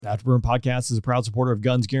The Afterburn Podcast is a proud supporter of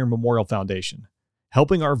Guns Gear Memorial Foundation,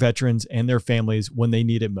 helping our veterans and their families when they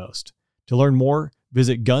need it most. To learn more,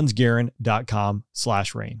 visit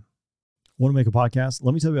gunsgarin.com/rain. Want to make a podcast?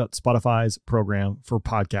 Let me tell you about Spotify's program for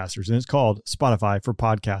podcasters, and it's called Spotify for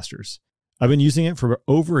Podcasters. I've been using it for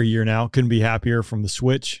over a year now. Couldn't be happier from the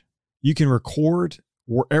switch. You can record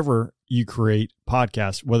wherever you create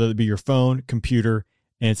podcasts, whether it be your phone, computer,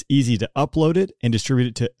 and it's easy to upload it and distribute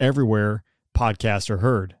it to everywhere podcasts are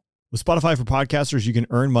heard. With Spotify for Podcasters, you can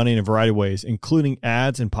earn money in a variety of ways, including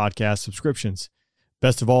ads and podcast subscriptions.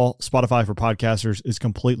 Best of all, Spotify for Podcasters is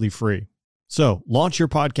completely free. So launch your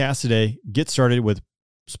podcast today. Get started with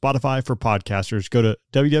Spotify for Podcasters. Go to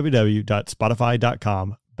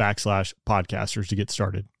www.spotify.com/podcasters to get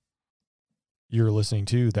started. You're listening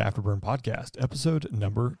to the Afterburn Podcast, episode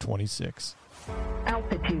number 26.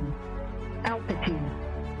 Altitude.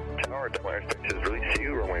 Tower, Delaware Station is release to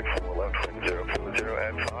you, runway 4 left, wind 040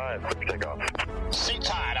 at 5, clear for takeoff. Seat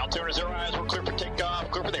tied, altimeter 0 eyes, we're clear for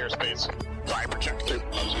takeoff, clear for the airspace. Fire projector.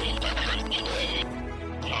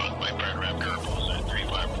 My burn wrap curveballs at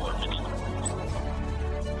 354 minutes.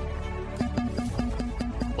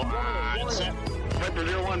 Set. Vector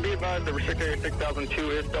 01, be advised, the restricted area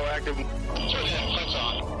 6002 is still active. Lights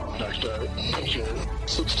on. Next picture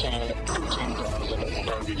 610, 15,000,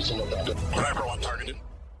 targets in the back. Driver 1 targeted.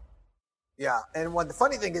 Yeah, and the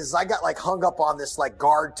funny thing is I got hung up on this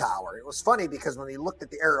guard tower. It was funny because when we looked at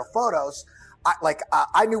the aerial photos,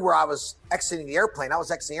 I knew where I was exiting the airplane. I was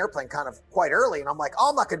exiting the airplane kind of quite early, and I'm like, oh,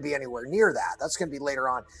 I'm not going to be anywhere near that. That's going to be later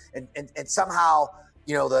on. And somehow,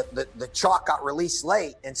 the chalk got released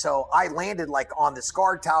late, and so I landed on this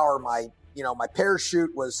guard tower. My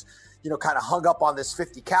parachute was, kind of hung up on this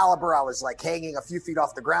 50 caliber. I was hanging a few feet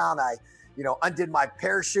off the ground. I, undid my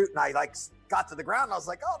parachute, and I got to the ground, and I was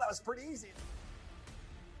like, oh, that was pretty easy.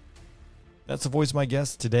 That's the voice of my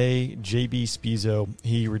guest today, JB Spisso.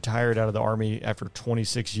 He retired out of the Army after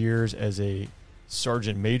 26 years as a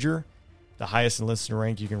sergeant major, the highest enlisted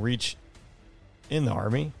rank you can reach in the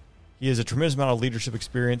Army. He has a tremendous amount of leadership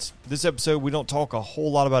experience. This episode, we don't talk a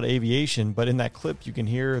whole lot about aviation, but in that clip, you can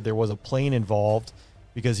hear there was a plane involved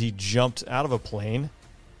because he jumped out of a plane.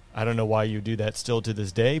 I don't know why you do that still to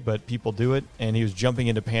this day, but people do it, and he was jumping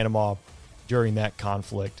into Panama during that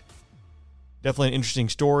conflict. Definitely an interesting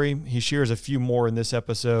story. He shares a few more in this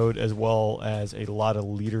episode, as well as a lot of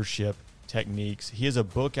leadership techniques. He has a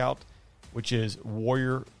book out, which is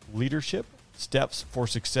Warrior Leadership, Steps for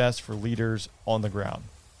Success for Leaders on the Ground.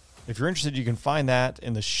 If you're interested, you can find that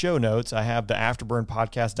in the show notes. I have the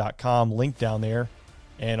afterburnpodcast.com link down there.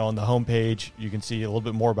 And on the homepage, you can see a little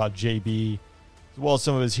bit more about JB, as well as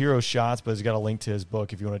some of his hero shots, but he's got a link to his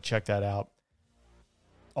book if you want to check that out.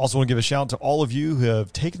 Also want to give a shout out to all of you who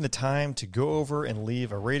have taken the time to go over and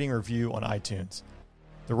leave a rating or review on iTunes.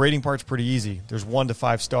 The rating part's pretty easy. There's 1 to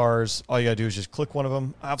 5 stars. All you got to do is just click one of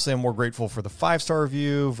them. Obviously, I'm more grateful for the 5-star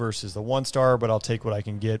review versus the 1-star, but I'll take what I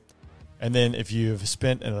can get. And then if you've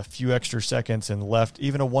spent a few extra seconds and left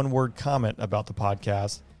even a 1-word comment about the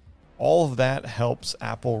podcast, all of that helps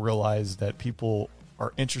Apple realize that people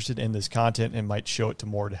are interested in this content and might show it to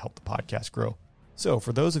more to help the podcast grow. So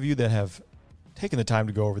for those of you that have taken the time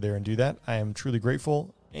to go over there and do that, I am truly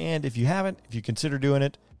grateful. And if you haven't, if you consider doing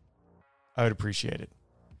it, I would appreciate it.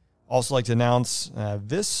 Also like to announce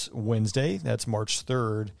this Wednesday, that's March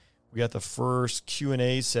 3rd, we got the first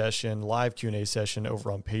Q&A session, live Q&A session over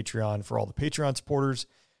on Patreon for all the Patreon supporters.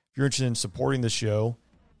 If you're interested in supporting the show,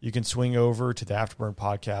 you can swing over to the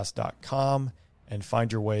afterburnpodcast.com and find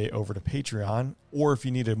your way over to Patreon. Or if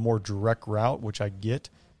you need a more direct route, which I get,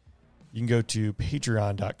 you can go to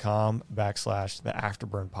patreon.com/the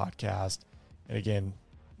Afterburn Podcast. And again,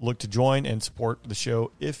 look to join and support the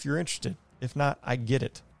show if you're interested. If not, I get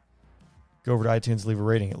it. Go over to iTunes, leave a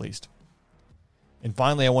rating at least. And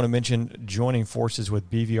finally, I want to mention joining forces with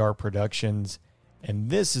BVR Productions.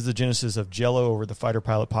 And this is the genesis of Jello over the Fighter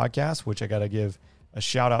Pilot Podcast, which I got to give a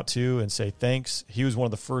shout out to and say thanks. He was one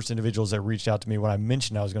of the first individuals that reached out to me when I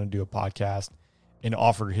mentioned I was going to do a podcast and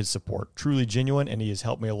offered his support. Truly genuine, and he has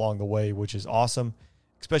helped me along the way, which is awesome,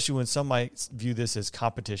 especially when some might view this as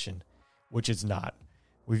competition, which it's not.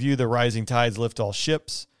 We view the rising tides lift all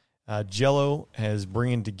ships. Jello has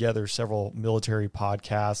bringing together several military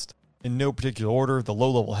podcasts in no particular order: the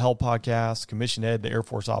Low Level Hell Podcast, Commission Ed, the Air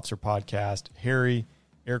Force Officer Podcast, Harry,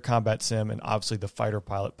 Air Combat Sim, and obviously the Fighter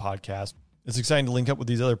Pilot Podcast. It's exciting to link up with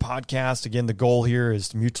these other podcasts. Again, the goal here is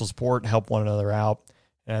to mutual support, help one another out.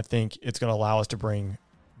 And I think it's going to allow us to bring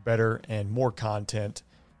better and more content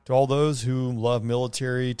to all those who love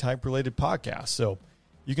military type related podcasts. So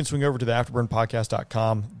you can swing over to the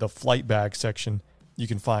afterburnpodcast.com, the flight bag section, You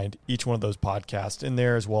can find each one of those podcasts in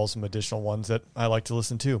there, as well as some additional ones that I like to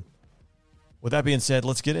listen to. With that being said,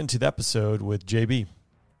 let's get into the episode with JB.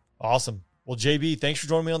 Awesome. Well, JB, thanks for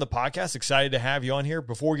joining me on the podcast. Excited to have you on here.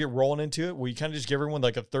 Before we get rolling into it, will you kind of just give everyone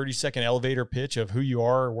like a 30-second elevator pitch of who you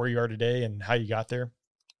are, where you are today, and how you got there?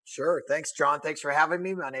 Sure. Thanks, John. Thanks for having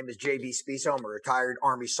me. My name is JB Spisso. I'm a retired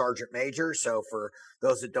Army Sergeant Major. So for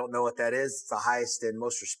those that don't know what that is, it's the highest and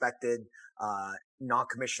most respected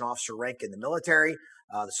non-commissioned officer rank in the military.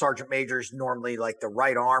 The Sergeant Major is normally like the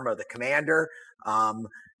right arm of the commander.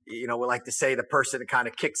 We like to say the person that kind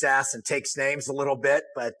of kicks ass and takes names a little bit,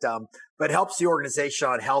 but helps the organization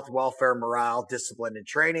on health, welfare, morale, discipline, and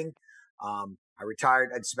training. I retired.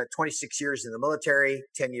 I'd spent 26 years in the military,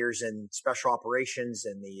 10 years in special operations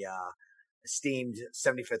in the esteemed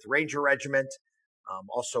 75th Ranger Regiment.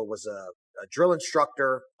 Also was a drill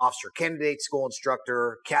instructor, officer candidate school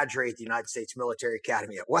instructor, cadre at the United States Military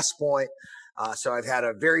Academy at West Point. So I've had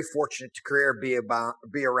a very fortunate career, be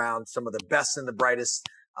around some of the best and the brightest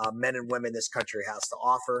men and women this country has to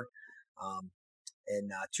offer. In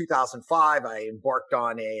 2005, I embarked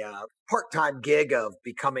on a part-time gig of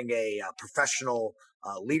becoming a professional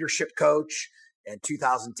leadership coach. In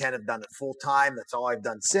 2010, I've done it full-time. That's all I've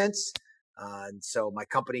done since. And so my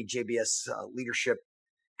company, JBS Leadership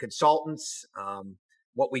Consultants,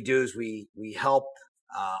 what we do is we help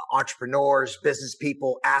entrepreneurs, business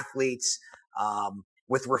people, athletes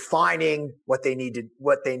with refining what they need to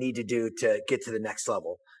do to get to the next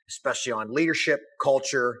level, especially on leadership,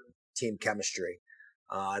 culture, team chemistry.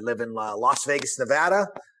 I live in Las Vegas, Nevada.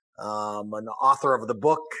 I'm an author of the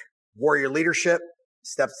book, Warrior Leadership,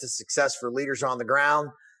 Steps to Success for Leaders on the Ground.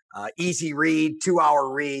 Easy read,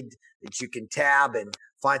 2-hour read that you can tab and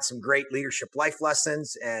find some great leadership life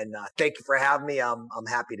lessons. And thank you for having me. I'm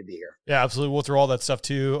happy to be here. Yeah, absolutely. We'll throw all that stuff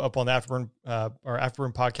too up on the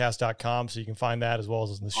afterburnpodcast.com, so you can find that as well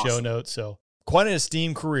as in the show notes. So quite an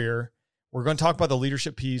esteemed career. We're going to talk about the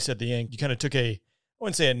leadership piece at the end. You kind of took I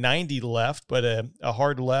wouldn't say a 90 left, but a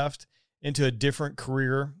hard left into a different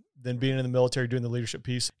career than being in the military, doing the leadership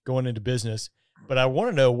piece, going into business. But I want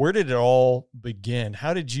to know, where did it all begin?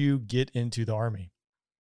 How did you get into the Army?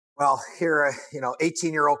 Well, here,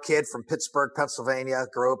 18-year-old kid from Pittsburgh, Pennsylvania,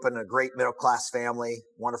 grew up in a great middle-class family,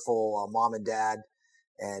 wonderful mom and dad.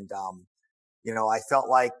 And, I felt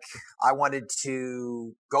like I wanted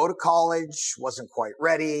to go to college, wasn't quite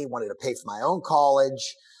ready, wanted to pay for my own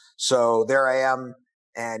college. So there I am.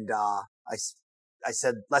 And I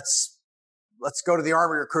said, let's go to the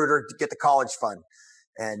Army recruiter to get the college fund.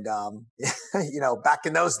 And, back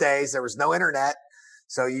in those days, there was no internet.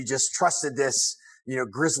 So you just trusted this,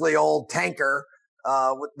 grizzly old tanker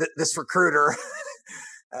with this recruiter.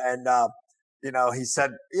 And, he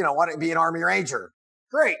said, why don't you be an Army Ranger?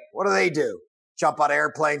 Great. What do? Jump out of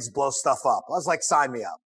airplanes, blow stuff up. I was like, sign me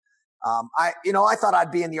up. I thought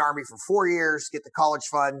I'd be in the Army for 4 years, get the college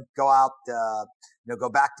fund, go out, go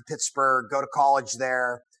back to Pittsburgh, go to college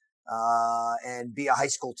there, and be a high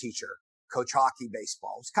school teacher, coach hockey,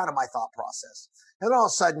 baseball. It was kind of my thought process. And all of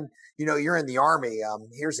a sudden, you're in the Army.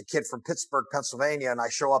 Here's a kid from Pittsburgh, Pennsylvania, and I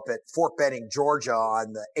show up at Fort Benning, Georgia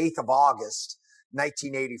on the 8th of August,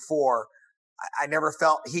 1984. I never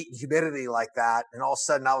felt heat and humidity like that. And all of a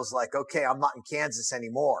sudden I was like, okay, I'm not in Kansas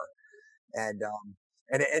anymore. And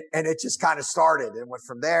it just kind of started and went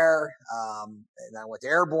from there. And I went to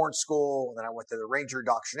airborne school, and then I went to the Ranger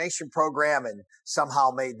Indoctrination Program and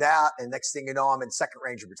somehow made that. And next thing you know, I'm in 2nd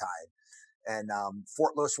Ranger Battalion and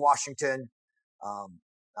Fort Lewis, Washington.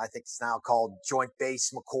 I think it's now called Joint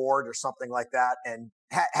Base McCord or something like that. And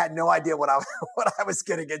had no idea what I was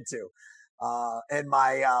getting into. And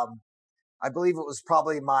I believe it was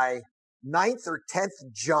probably my 9th or 10th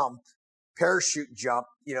parachute jump,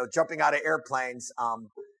 jumping out of airplanes.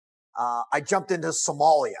 I jumped into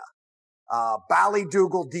Somalia,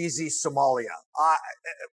 Ballydougal, DZ, Somalia.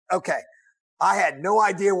 Okay. I had no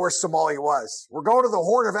idea where Somalia was. We're going to the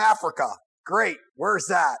Horn of Africa. Great. Where's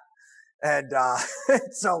that? And,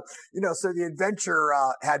 so the adventure,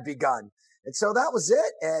 had begun. And so that was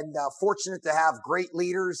it. And, fortunate to have great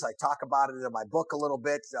leaders. I talk about it in my book a little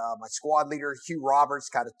bit. My squad leader, Hugh Roberts,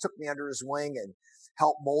 kind of took me under his wing and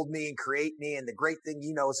helped mold me and create me. And the great thing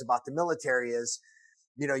is about the military is,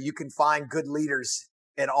 you can find good leaders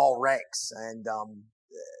in all ranks. And,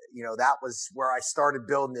 that was where I started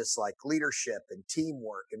building this like leadership and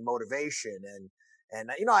teamwork and motivation. And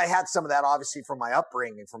I had some of that obviously from my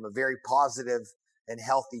upbringing, from a very positive and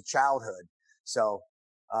healthy childhood. So,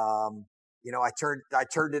 I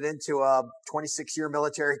turned it into a 26-year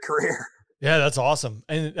military career. Yeah, that's awesome.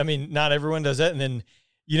 And I mean, not everyone does that. And then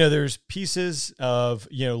There's pieces of,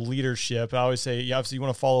 leadership. I always say, obviously you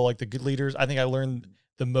want to follow like the good leaders. I think I learned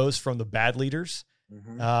the most from the bad leaders.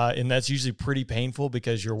 And that's usually pretty painful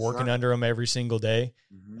because you're working under them every single day.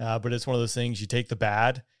 But it's one of those things, you take the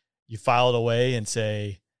bad, you file it away and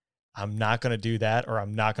say, I'm not going to do that, or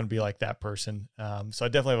I'm not going to be like that person. So I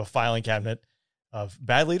definitely have a filing cabinet of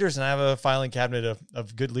bad leaders, and I have a filing cabinet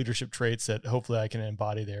of good leadership traits that hopefully I can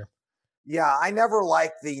embody there. Yeah, I never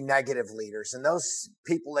liked the negative leaders, and those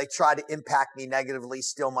people, they try to impact me negatively,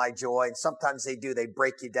 steal my joy. And sometimes they do, they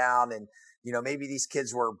break you down. And, maybe these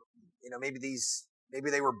kids were, maybe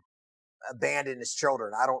they were abandoned as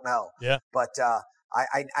children. I don't know. Yeah. But,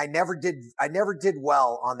 I never did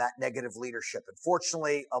well on that negative leadership.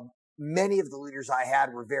 Unfortunately, many of the leaders I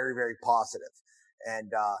had were very, very positive.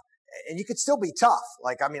 And you could still be tough.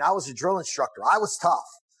 Like, I was a drill instructor. I was tough.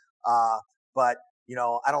 But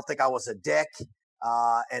I don't think I was a dick.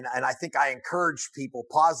 And I think I encouraged people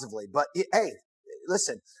positively. But hey,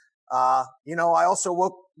 listen, I also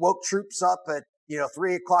woke troops up at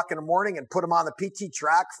 3 o'clock in the morning and put them on the PT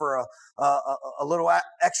track for a little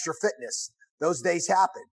extra fitness. Those days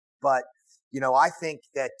happen. But I think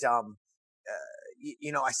that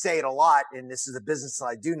I say it a lot, and this is a business that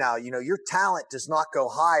I do now. Your talent does not go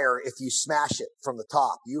higher if you smash it from the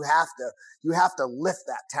top. You have to lift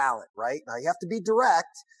that talent, right? Now you have to be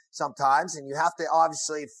direct sometimes, and you have to,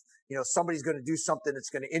 obviously, if somebody's going to do something that's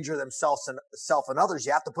going to injure themselves and others,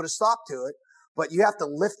 you have to put a stop to it. But you have to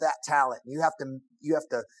lift that talent. You have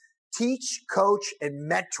to teach, coach, and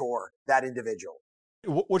mentor that individual.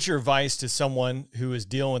 What's your advice to someone who is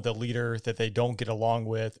dealing with a leader that they don't get along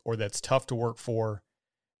with, or that's tough to work for?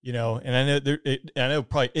 And I know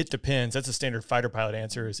probably it depends. That's a standard fighter pilot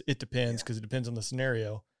answer, is it depends, because it depends on the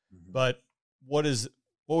scenario. But what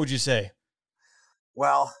would you say?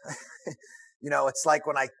 Well, it's like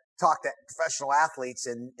when I talk to professional athletes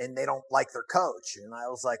and they don't like their coach. And I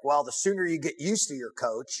was like, well, the sooner you get used to your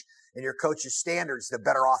coach and your coach's standards, the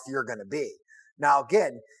better off you're going to be. Now,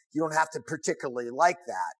 again, you don't have to particularly like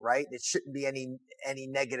that, right? It shouldn't be any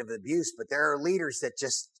negative abuse, but there are leaders that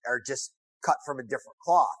are just cut from a different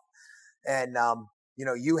cloth. And,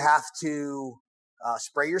 you have to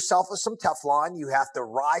spray yourself with some Teflon. You have to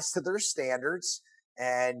rise to their standards,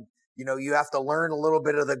 and, you have to learn a little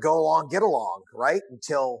bit of the go along, get along, right?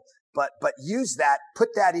 But use that, put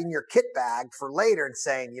that in your kit bag for later and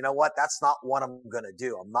saying, you know what, that's not what I'm going to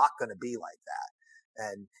do. I'm not going to be like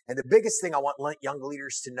that. And the biggest thing I want young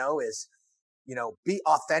leaders to know is, be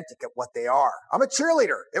authentic at what they are. I'm a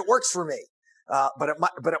cheerleader. It works for me. But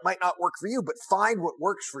it might not work for you, but find what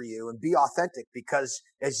works for you and be authentic, because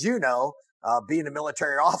as being a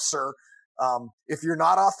military officer, if you're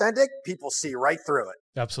not authentic, people see right through it.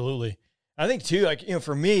 Absolutely. I think too,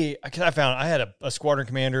 for me, I found I had a squadron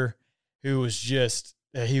commander who was just,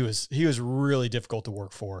 he was really difficult to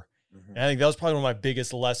work for. And I think that was probably one of my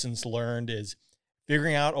biggest lessons learned, is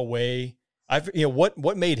figuring out a way.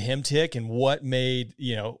 What made him tick, and what made,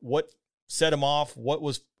 what set him off, what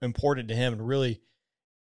was important to him. And really,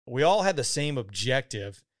 we all had the same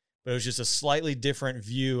objective, but it was just a slightly different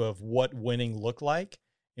view of what winning looked like.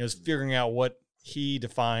 It was figuring out what he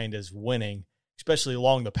defined as winning, especially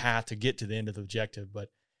along the path to get to the end of the objective. But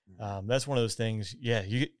that's one of those things. Yeah,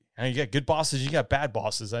 you got good bosses, you got bad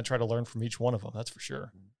bosses. I try to learn from each one of them. That's for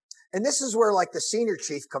sure. And this is where, like, the senior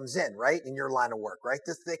chief comes in, right, in your line of work, right?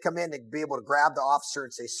 They come in to be able to grab the officer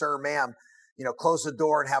and say, sir, ma'am, close the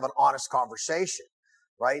door and have an honest conversation,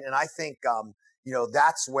 right? And I think,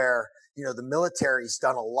 that's where, the military's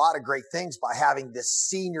done a lot of great things by having this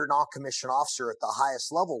senior non-commissioned officer at the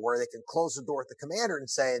highest level, where they can close the door at the commander and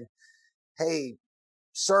saying, hey,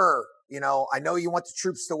 sir, I know you want the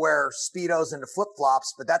troops to wear Speedos and the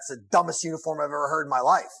flip-flops, but that's the dumbest uniform I've ever heard in my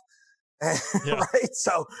life. Right.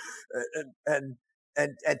 So, and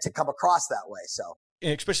to come across that way. So,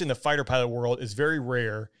 and especially in the fighter pilot world, it's very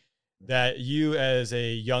rare that you as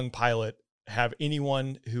a young pilot have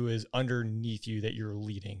anyone who is underneath you that you're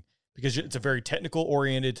leading, because it's a very technical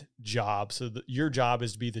oriented job. So your job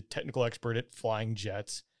is to be the technical expert at flying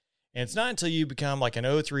jets. And it's not until you become like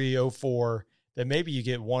an 03, 04 that maybe you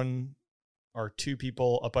get one or two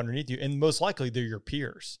people up underneath you. And most likely they're your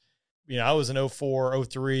peers. I was an 04,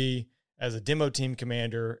 03 as a demo team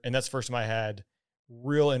commander. And that's the first time I had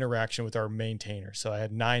real interaction with our maintainers. So I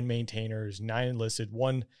had 9 maintainers, 9 enlisted,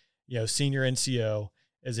 1, senior NCO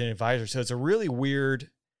as an advisor. So it's a really weird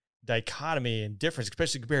dichotomy and difference,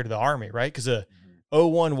 especially compared to the Army, right? Because a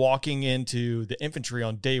 01 walking into the infantry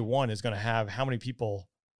on day 1 is going to have how many people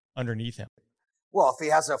underneath him? Well, if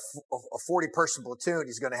he has a 40-person platoon,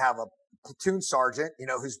 he's going to have a platoon sergeant,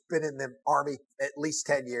 who's been in the Army at least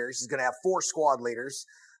 10 years. He's going to have 4 squad leaders,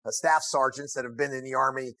 staff sergeants that have been in the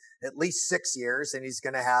Army at least 6 years. And he's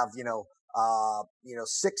going to have,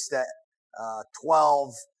 6 to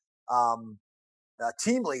 12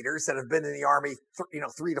 team leaders that have been in the Army,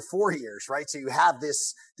 3 to 4 years, right? So you have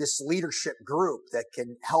this leadership group that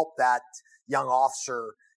can help that young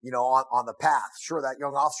officer, on the path. Sure, that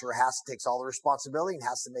young officer takes all the responsibility and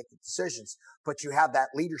has to make the decisions, but you have that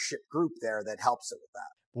leadership group there that helps it with that.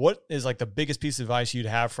 What is like the biggest piece of advice you'd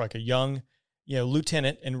have for like a young,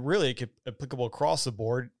 lieutenant, and really applicable across the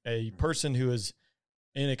board, a person who is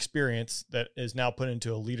inexperienced that is now put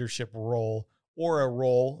into a leadership role, or a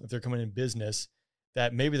role if they're coming in business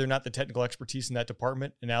that maybe they're not the technical expertise in that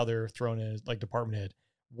department and now they're thrown in as like department head.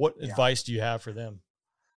 What advice do you have for them?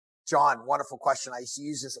 John, wonderful question. I used to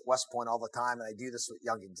use this at West Point all the time, and I do this with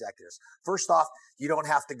young executives. First off, you don't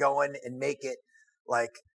have to go in and make it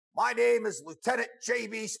like, my name is Lieutenant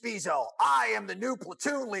J.B. Spisso. I am the new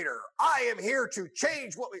platoon leader. I am here to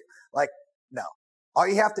change no. All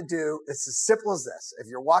you have to do is as simple as this. If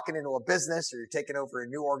you're walking into a business or you're taking over a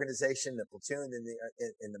new organization, the platoon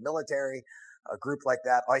in the military, a group like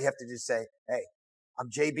that, all you have to do is say, hey, I'm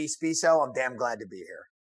J.B. Spisso. I'm damn glad to be here.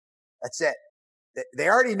 That's it. They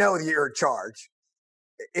already know that you're in charge.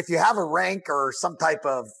 If you have a rank or some type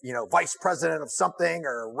of, vice president of something,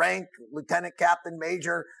 or a rank, lieutenant, captain,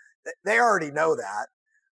 major, they already know that.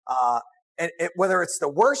 Whether it's the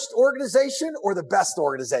worst organization or the best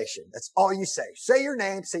organization, that's all you say. Say your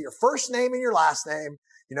name, say your first name and your last name,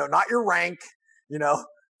 not your rank,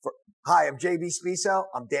 hi, I'm JB Spisso.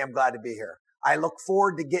 I'm damn glad to be here. I look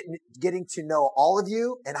forward to getting to know all of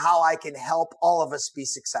you and how I can help all of us be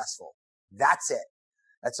successful. That's it.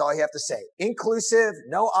 That's all you have to say. Inclusive,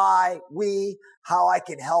 no I, we, how I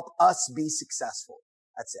can help us be successful.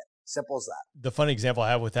 That's it. Simple as that. The funny example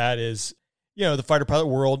I have with that is, the fighter pilot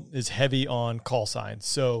world is heavy on call signs.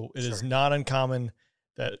 So it is not uncommon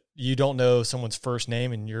that you don't know someone's first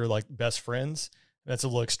name and you're like best friends. That's a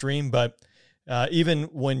little extreme, but even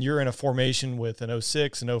when you're in a formation with an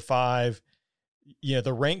 06 and 05,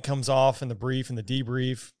 the rank comes off in the brief and the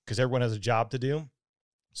debrief because everyone has a job to do.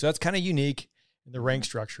 So that's kind of unique in the rank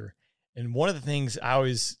structure. And one of the things I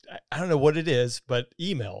don't know what it is, but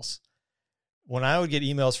emails. When I would get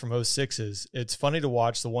emails from 06s, it's funny to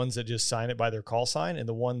watch the ones that just sign it by their call sign and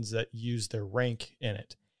the ones that use their rank in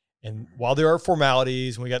it. And while there are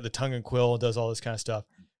formalities, and we got the tongue and quill, does all this kind of stuff.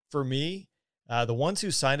 For me, the ones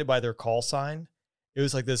who signed it by their call sign, it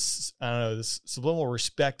was like this, this subliminal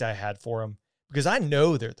respect I had for them because I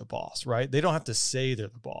know they're the boss, right? They don't have to say they're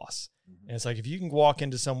the boss. And it's like, if you can walk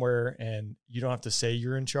into somewhere and you don't have to say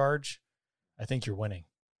you're in charge, I think you're winning.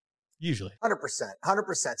 Usually. 100%.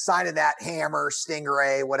 Signing that hammer,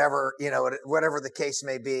 stingray, whatever, whatever the case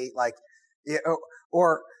may be. Like, it's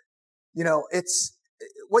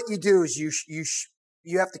what you do is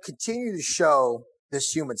you have to continue to show this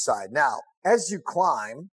human side. Now, as you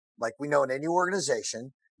climb, like we know in any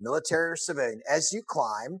organization, military or civilian, as you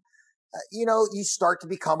climb, you start to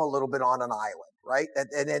become a little bit on an island. Right.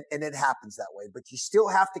 And it happens that way, but you still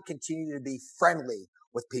have to continue to be friendly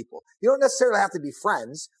with people. You don't necessarily have to be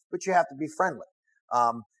friends, but you have to be friendly.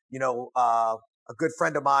 A good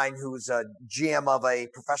friend of mine who's a GM of a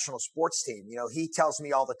professional sports team, he tells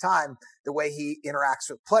me all the time the way he interacts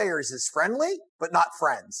with players is friendly, but not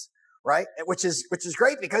friends. Right. Which is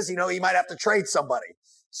great because, he might have to trade somebody.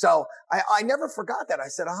 So I never forgot that. I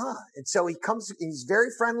said, And so he comes, he's very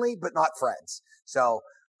friendly, but not friends. So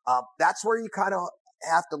that's where you kind of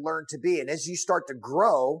have to learn to be. And as you start to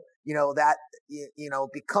grow, that,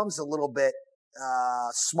 becomes a little bit,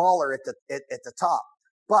 smaller at the top.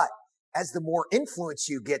 But as the more influence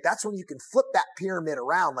you get, that's when you can flip that pyramid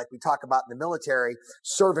around. Like we talk about in the military,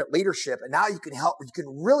 servant leadership. And now you can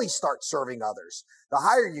really start serving others. The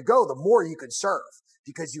higher you go, the more you can serve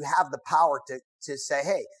because you have the power to say,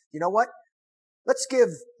 hey, you know what? Let's give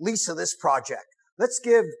Lisa this project. Let's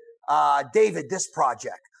give, David this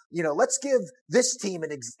project. Let's give this team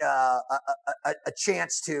a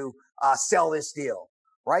chance to sell this deal,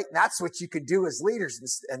 right? And that's what you can do as leaders.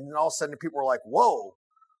 And then all of a sudden people are like, whoa.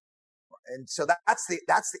 And so that's the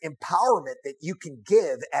empowerment that you can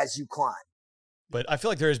give as you climb. But I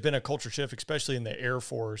feel like there has been a culture shift, especially in the Air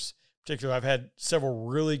Force. Particularly, I've had several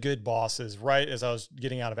really good bosses right as I was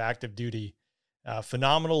getting out of active duty,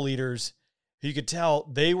 phenomenal leaders. You could tell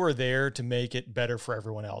they were there to make it better for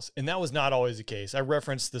everyone else. And that was not always the case. I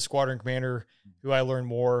referenced the squadron commander who I learned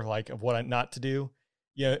more of what not to do.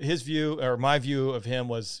 His view or my view of him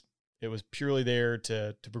was it was purely there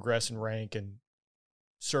to progress in rank and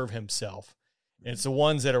serve himself. And it's the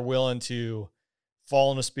ones that are willing to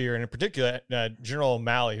fall on a spear, and in particular, General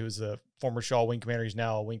O'Malley, who's the former Shaw wing commander, he's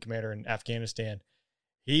now a wing commander in Afghanistan.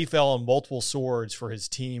 He fell on multiple swords for his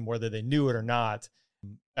team, whether they knew it or not,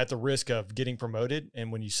 at the risk of getting promoted. And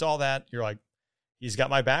when you saw that, you're like, he's got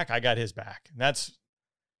my back, I got his back. And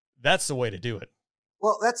that's the way to do it.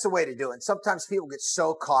 Well, that's the way to do it. And sometimes people get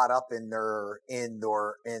so caught up in their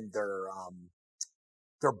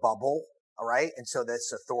bubble, all right? And so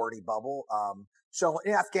that's authority bubble. So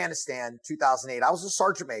in Afghanistan, 2008, I was a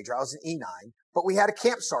sergeant major. I was an E9, but we had a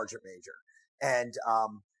camp sergeant major. And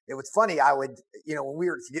it was funny. I would, when we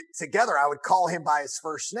were together, I would call him by his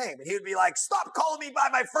first name. And he would be like, stop calling me by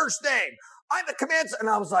my first name. I'm the commander. And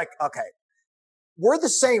I was like, okay, we're the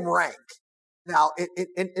same rank. Now,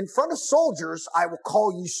 in front of soldiers, I will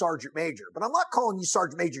call you sergeant major, but I'm not calling you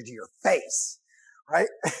sergeant major to your face, right?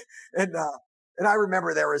 And I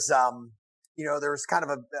remember there was, there was kind of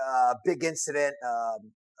a big incident. A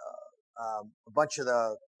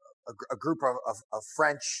group of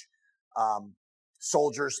French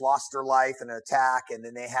soldiers lost their life in an attack, and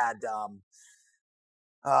then they had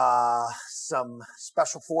some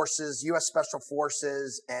special forces, U.S. special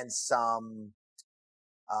forces, and some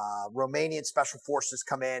Romanian special forces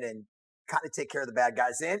come in and kind of take care of the bad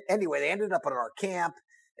guys. And anyway, they ended up at our camp,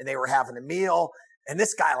 and they were having a meal, and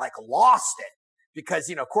this guy like lost it. Because,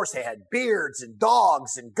 of course they had beards and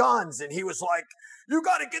dogs and guns. And he was like, you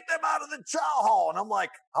got to get them out of the chow hall. And I'm like,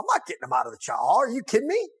 I'm not getting them out of the chow hall. Are you kidding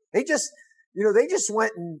me? They just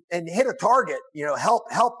went and hit a target,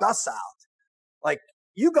 helped us out. Like,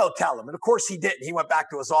 you go tell him. And of course he didn't. He went back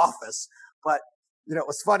to his office. But, it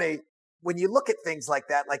was funny when you look at things like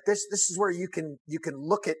that, like this is where you can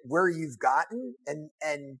look at where you've gotten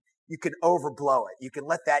and you can overblow it. You can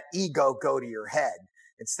let that ego go to your head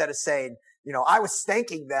instead of saying, I was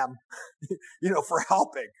thanking them, for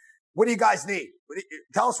helping. What do you guys need?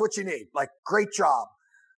 Tell us what you need. Like, great job.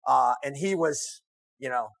 And he was, he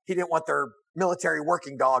didn't want their military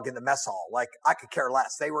working dog in the mess hall. Like, I could care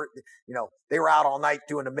less. They were out all night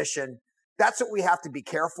doing a mission. That's what we have to be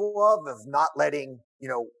careful of not letting,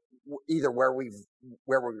 either where we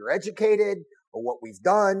were educated or what we've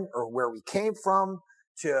done or where we came from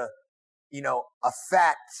to,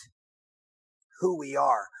 affect who we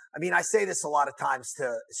are. I mean, I say this a lot of times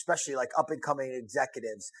to especially like up and coming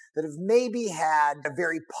executives that have maybe had a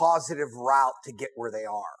very positive route to get where they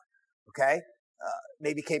are. Okay.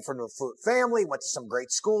 Maybe came from a fluent family, went to some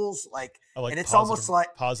great schools. And it's almost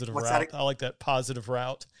like positive route. I like that positive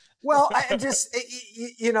route. Well, I just,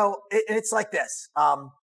 it's like this,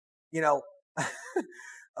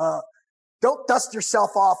 don't dust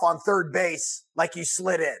yourself off on third base like you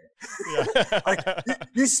slid in. Yeah.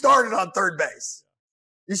 you started on third base.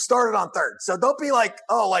 You started on third. So don't be like,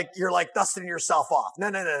 you're like dusting yourself off.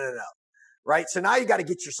 No. Right. So now you got to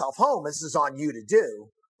get yourself home. This is on you to do,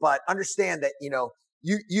 but understand that,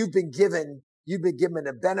 you've been given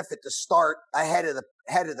a benefit to start ahead of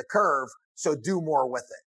the curve. So do more with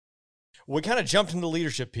it. We kind of jumped into the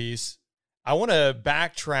leadership piece. I want to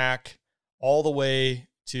backtrack all the way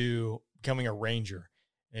to becoming a Ranger.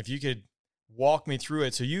 And if you could walk me through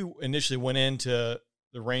it. So you initially went into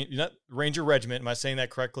the Ranger Regiment. Am I saying that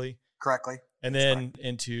correctly? Correctly. And then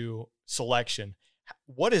into selection.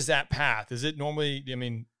 What is that path? Is it normally,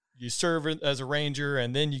 you serve as a Ranger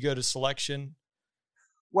and then you go to selection?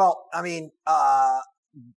 Well,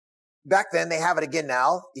 back then they have it again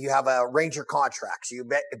now. You have a Ranger contract. So you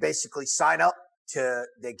basically sign up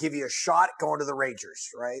they give you a shot at going to the Rangers,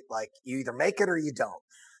 right? Like you either make it or you don't.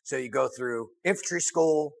 So you go through infantry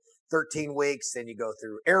school, 13 weeks, then you go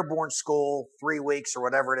through airborne school, 3 weeks or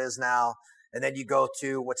whatever it is now. And then you go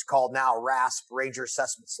to what's called now RASP, Ranger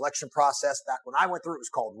Assessment Selection Process. Back when I went through, it was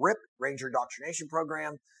called RIP, Ranger Indoctrination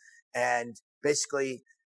Program. And basically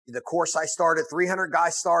the course I started, 300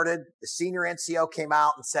 guys started. The senior NCO came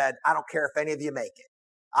out and said, I don't care if any of you make it.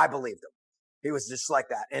 I believed him. He was just like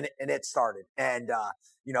that. And it started. And,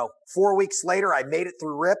 4 weeks later, I made it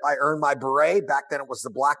through RIP. I earned my beret. Back then it was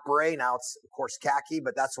the black beret. Now it's of course khaki,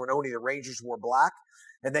 but that's when only the Rangers wore black.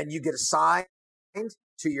 And then you get assigned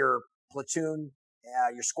to your platoon,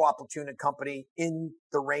 your squad, platoon, and company in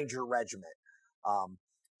the Ranger Regiment.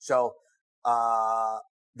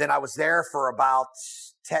 Then I was there for about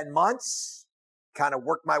 10 months, kind of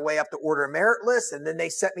worked my way up the Order of Merit list. And then they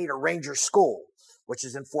sent me to Ranger School, which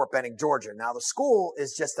is in Fort Benning, Georgia. Now the school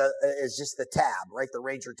is just the tab, right? The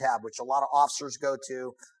Ranger tab, which a lot of officers go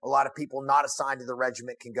to, a lot of people not assigned to the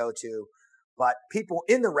regiment can go to, but people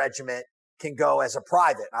in the regiment can go as a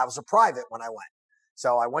private. I was a private when I went.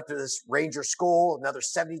 So I went to this Ranger School, another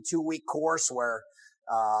 72-week course where,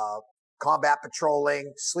 combat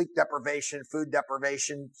patrolling, sleep deprivation, food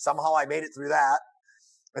deprivation. Somehow I made it through that.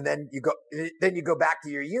 and then you go back to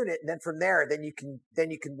your unit, and then from there, then you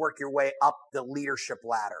can work your way up the leadership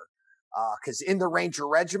ladder. Because in the Ranger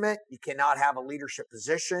Regiment, you cannot have a leadership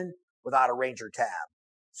position without a Ranger tab.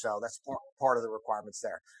 So that's part of the requirements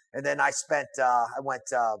there. And then I went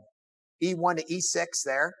E1 to E6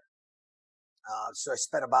 there. So I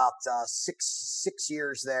spent about six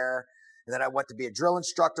years there. And then I went to be a drill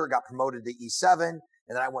instructor, got promoted to E7. And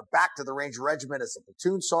then I went back to the Ranger Regiment as a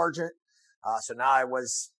platoon sergeant. So now I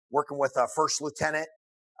was working with a first lieutenant,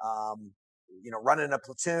 running a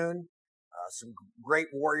platoon, some great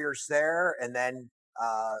warriors there. And then,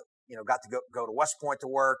 got to go to West Point to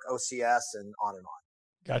work, OCS, and on and on.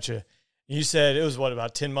 Gotcha. You said it was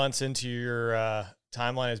about 10 months into your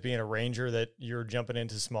timeline as being a Ranger that you were jumping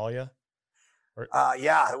into Somalia?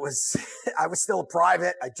 Yeah, it was, I was still a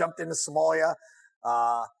private. I jumped into Somalia.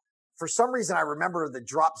 For some reason, I remember the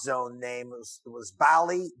drop zone name. It was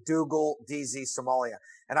Bali, Dougal, DZ, Somalia.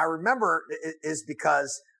 And I remember it is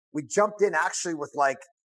because we jumped in actually with like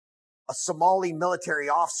a Somali military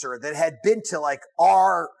officer that had been to like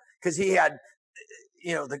cause he had,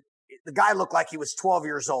 the guy looked like he was 12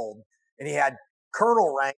 years old and he had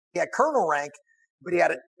colonel rank. But he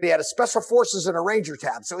had a special forces and a Ranger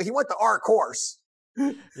tab. So he went to our course.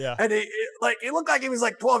 Yeah. And he looked like he was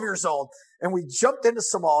like 12 years old. And we jumped into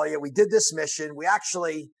Somalia. We did this mission. We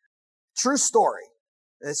actually, true story.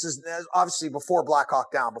 This is obviously before Black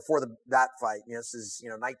Hawk Down, before that fight. This is,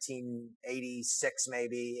 1986,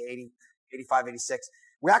 maybe 85, 86.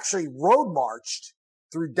 We actually road marched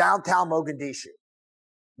through downtown Mogadishu.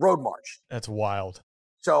 Road marched. That's wild.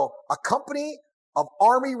 So a company of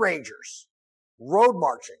Army Rangers road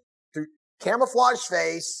marching through camouflage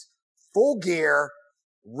face, full gear,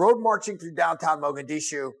 road marching through downtown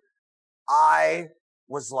Mogadishu. I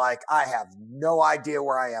was like, I have no idea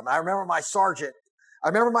where I am. I remember my sergeant,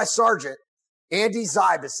 Andy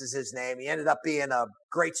Zybus is his name. He ended up being a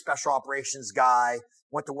great special operations guy,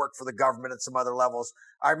 went to work for the government at some other levels.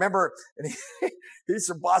 I remember, and he's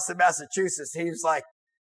from Boston, Massachusetts. He was like,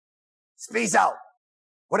 Spisso,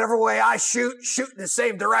 whatever way I shoot in the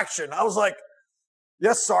same direction. I was like,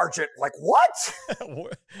 yes, Sergeant. Like, what?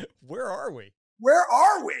 Where are we?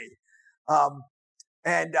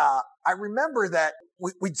 I remember that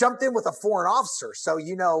we jumped in with a foreign officer. So,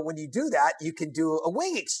 when you do that, you can do a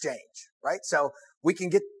wing exchange, right? So we can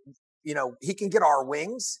get, he can get our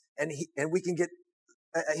wings and we can get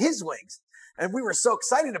his wings. And we were so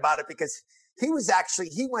excited about it because he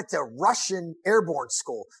went to Russian airborne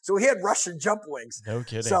school. So he had Russian jump wings. No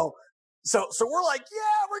kidding. So we're like,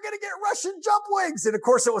 yeah, we're going to get Russian jump wings. And of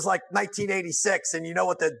course it was like 1986. And you know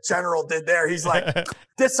what the general did there? He's like,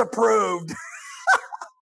 disapproved.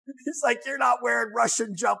 He's like, you're not wearing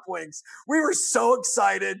Russian jump wings. We were so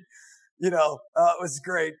excited. It was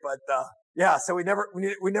great. But, so we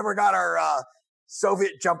never got our,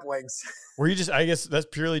 Soviet jump wings. Were you I guess that's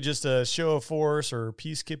purely just a show of force or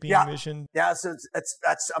peacekeeping mission? Yeah. So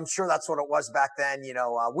I'm sure that's what it was back then.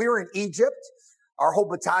 We were in Egypt. Our whole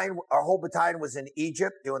battalion was in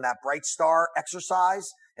Egypt doing that Bright Star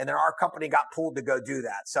exercise. And then our company got pulled to go do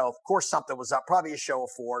that. So of course something was up, probably a show of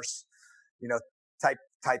force,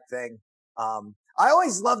 type thing. I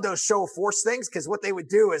always loved those show of force things because what they would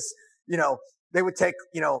do is, they would take,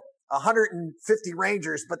 150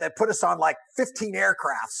 Rangers, but they put us on like 15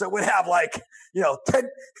 aircraft. So we'd have like, 10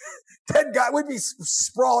 guys. We'd be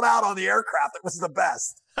sprawled out on the aircraft. It was the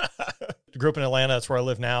best. Grew up in Atlanta. That's where I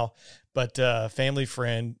live now. But family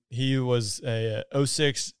friend, he was a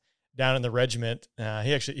 06 down in the regiment.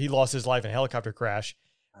 He lost his life in a helicopter crash.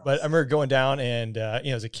 But I remember going down and,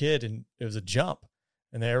 as a kid, and it was a jump.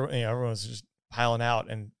 And there, everyone was just piling out.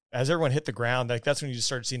 And as everyone hit the ground, like that's when you just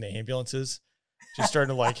started seeing the ambulances just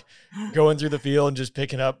starting to like going through the field and just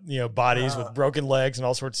picking up, bodies with broken legs and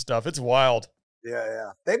all sorts of stuff. It's wild.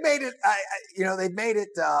 Yeah. They made it, they've made it,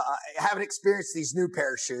 I haven't experienced these new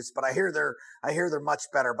parachutes, but I hear they're much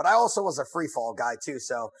better. But I also was a free fall guy too.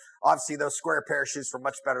 So obviously those square parachutes were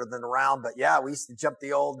much better than the round, but yeah, we used to jump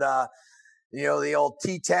the old, the old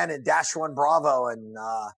T10 and -1 Bravo. And,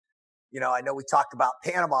 I know we talked about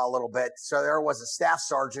Panama a little bit. So there was a staff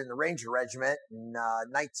sergeant in the Ranger Regiment in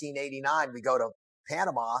 1989. We go to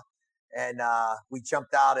Panama and we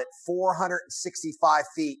jumped out at 465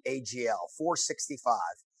 feet AGL, 465.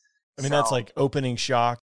 I mean, that's like opening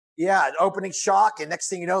shock. Yeah, opening shock. And next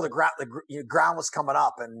thing you know, the ground was coming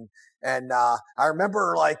up. And I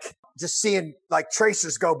remember like just seeing like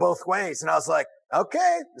tracers go both ways. And I was like,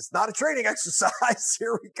 okay, it's not a training exercise.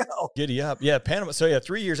 Here we go. Giddy up. Yeah, Panama. So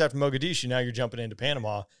 3 years after Mogadishu, now you're jumping into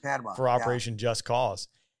Panama for Operation Just Cause.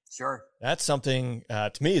 Sure. That's something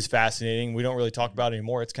to me is fascinating. We don't really talk about it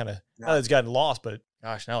anymore. It's kind of, it's gotten lost, but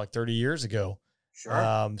gosh, now like 30 years ago.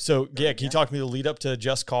 Sure. So yeah, can you talk to me the lead up to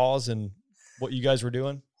Just Cause and what you guys were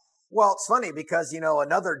doing? Well, it's funny because,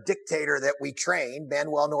 another dictator that we trained,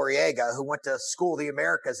 Manuel Noriega, who went to School of the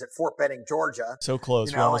Americas at Fort Benning, Georgia. So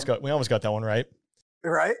close. We almost got that one right.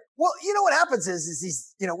 Right. Well, what happens is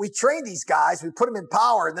these, we train these guys, we put them in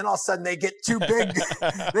power, and then all of a sudden they get too big.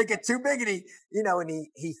 They get too big, and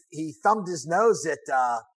he thumbed his nose at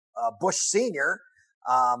Bush Senior.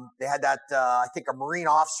 They had that. I think a Marine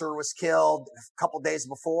officer was killed a couple days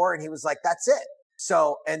before, and he was like, "That's it."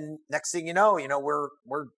 So, and next thing you know, we're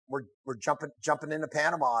jumping into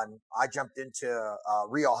Panama, and I jumped into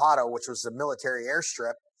Rio Hato, which was a military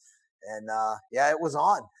airstrip, and it was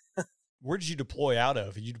on. Where did you deploy out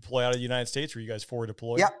of? Did you deploy out of the United States, or were you guys forward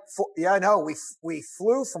deployed? No, we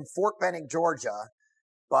flew from Fort Benning, Georgia,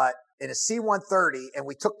 but in a C-130, and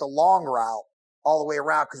we took the long route all the way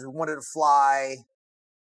around because we wanted to fly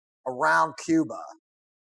around Cuba.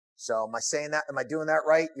 So am I saying that? Am I doing that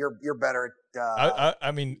right? You're better at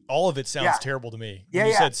I mean, all of it sounds terrible to me. When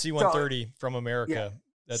you said C-130 from America. Yeah.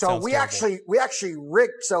 That so sounds we terrible. actually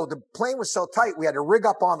rigged. So the plane was so tight, we had to rig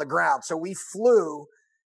up on the ground. So we flew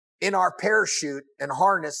in our parachute and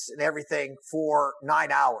harness and everything for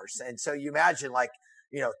 9 hours. And so you imagine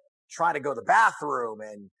trying to go to the bathroom,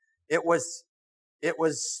 and it was,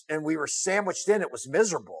 and we were sandwiched in, it was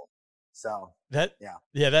miserable. So that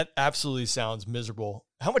absolutely sounds miserable.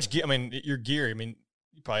 How much gear? I mean, your gear, you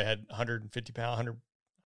probably had 150 pound, 100.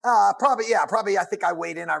 Probably. I think I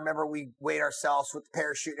weighed in. I remember we weighed ourselves with the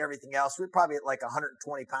parachute and everything else. We were probably at like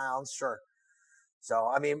 120 pounds. Sure.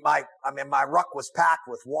 So, my ruck was packed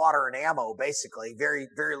with water and ammo, basically very,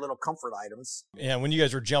 very little comfort items. Yeah. When you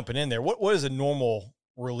guys were jumping in there, what is a normal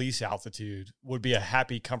release altitude would be a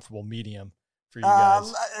happy, comfortable medium for you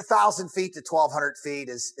guys? 1,000 feet to 1,200 feet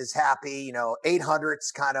is happy,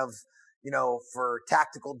 800's kind of, for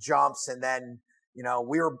tactical jumps. And then,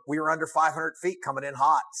 we were under 500 feet coming in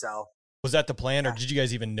hot. So was that the plan, or did you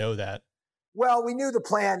guys even know that? Well, we knew the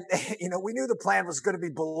plan, we knew the plan was going to be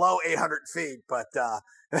below 800 feet, but, I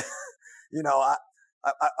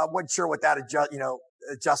wasn't sure what that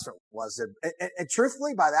adjustment was. And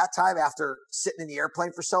truthfully, by that time, after sitting in the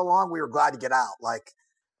airplane for so long, we were glad to get out.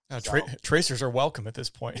 Tracers are welcome at this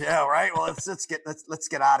point. Yeah, right. Well, let's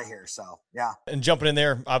get out of here. So yeah. And jumping in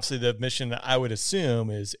there, obviously the mission I would assume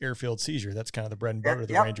is airfield seizure. That's kind of the bread and butter of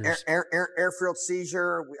the Rangers. Airfield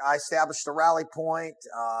seizure. I established a rally point,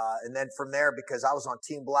 and then from there, because I was on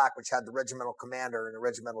Team Black, which had the regimental commander and the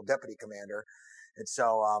regimental deputy commander, and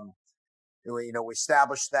so we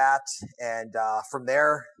established that, and from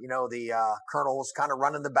there, the colonel was kind of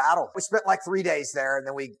running the battle. We spent like 3 days there, and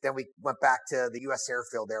then we went back to the U.S.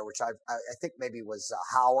 airfield there, which I think maybe was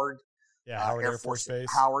Howard. Yeah, Howard Air Force Base.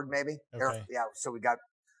 Howard, maybe. Okay. So we got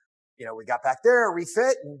back there,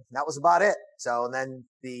 refit, and that was about it. So, and then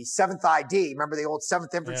the 7th ID, remember the old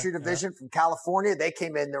 7th Infantry Division from California? They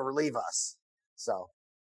came in to relieve us. So.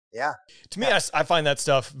 Yeah. To me, I find that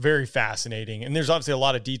stuff very fascinating. And there's obviously a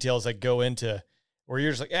lot of details that go into where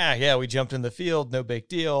you're just like, we jumped in the field, no big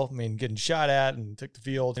deal. Getting shot at and took the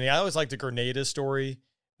field. And I always like the Grenada story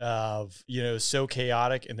of, so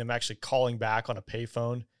chaotic and them actually calling back on a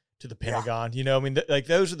payphone to the Pentagon.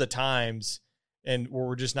 Those are the times and where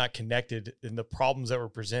we're just not connected and the problems that were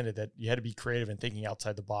presented that you had to be creative and thinking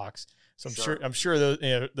outside the box. So I'm sure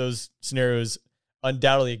those scenarios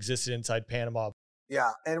undoubtedly existed inside Panama.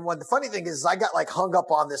 Yeah. And the funny thing is I got hung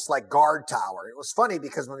up on this guard tower. It was funny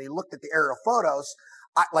because when we looked at the aerial photos,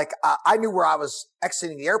 I knew where I was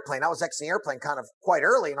exiting the airplane. I was exiting the airplane kind of quite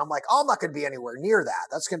early, and I'm like, I'm not going to be anywhere near that.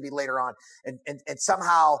 That's going to be later on. And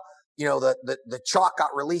somehow, the chalk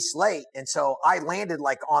got released late. And so I landed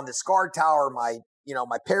on this guard tower. My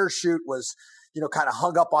parachute was, kind of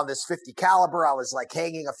hung up on this 50 caliber. I was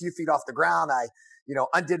hanging a few feet off the ground. I,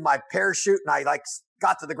 undid my parachute, and I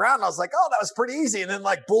got to the ground, and I was like, oh, that was pretty easy. And then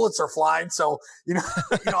bullets are flying. So,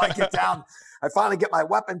 I get down, I finally get my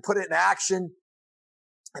weapon, put it in action.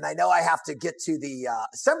 And I know I have to get to the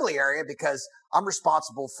assembly area because I'm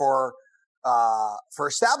responsible for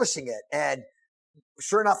establishing it. And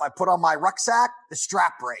sure enough, I put on my rucksack, the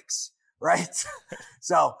strap breaks, right?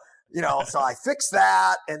 So I fixed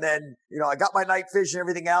that. And then, I got my night vision,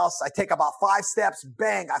 everything else. I take about 5 steps,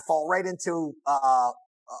 bang, I fall right into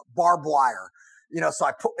barbed wire.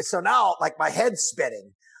 So now my head's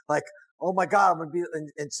spinning, oh my God, I'm going to be,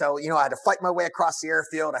 and so, I had to fight my way across the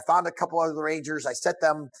airfield. I found a couple other Rangers. I set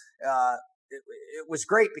them, it was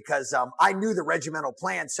great because, I knew the regimental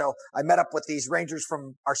plan. So I met up with these Rangers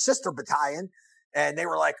from our sister battalion, and they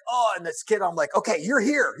were like, oh, and this kid, I'm like, okay, you're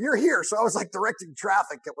here. So I was directing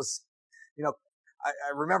traffic. It was,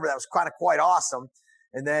 I remember that was quite awesome.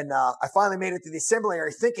 And then I finally made it to the assembly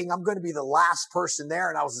area thinking I'm going to be the last person there.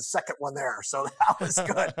 And I was the second one there. So that was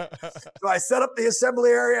good. So I set up the assembly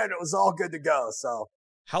area and it was all good to go. So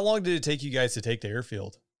how long did it take you guys to take the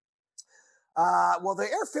airfield? Well, the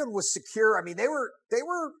airfield was secure. I mean, they were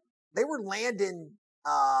landing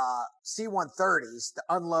C-130s to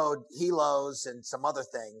unload helos and some other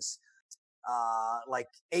things, like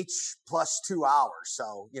H plus 2 hours.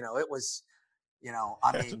 So, it was,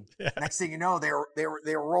 I mean, Yeah. next thing you know, they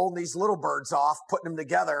were rolling these little birds off, putting them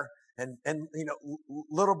together, and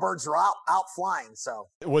little birds are out flying. So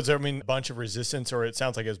Was there, a bunch of resistance, or it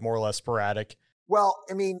sounds like it was more or less sporadic? well,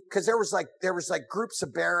 I mean, because there was like groups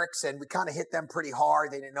of barracks, and we kind of hit them pretty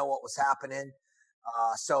hard. They didn't know what was happening.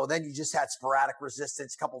 So then you just had sporadic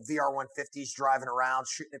resistance, a couple VR-150s driving around,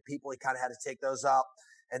 shooting at people. He kind of had to take those up.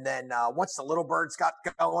 And then once the little birds got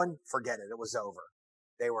going, forget it. It was over.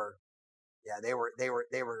 They were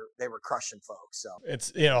crushing folks. So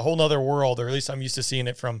It's, a whole nother world, or at least I'm used to seeing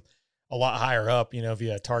it from a lot higher up,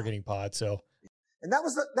 via targeting pod. So, and that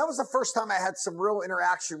was the first time I had some real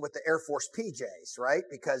interaction with the Air Force PJs, right?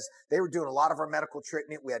 Because they were doing a lot of our medical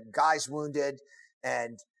treatment. We had guys wounded,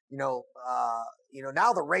 and now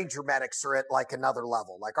the Ranger medics are at like another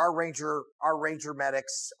level. Like our Ranger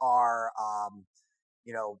medics are,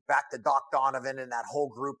 back to Doc Donovan and that whole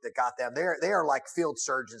group that got them. They are like field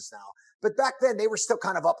surgeons now. But back then they were still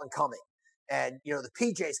kind of up and coming. And, the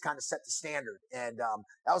PJs kind of set the standard. And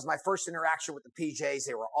that was my first interaction with the PJs.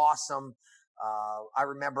 They were awesome. I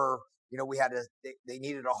remember, they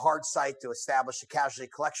needed a hard site to establish a casualty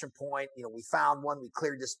collection point. We found one. We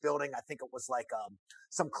cleared this building. I think it was like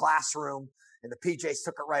some classroom, and the PJs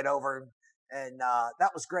took it right over. And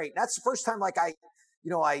that was great. That's the first time like I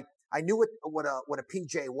knew what a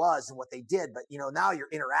PJ was and what they did. But, now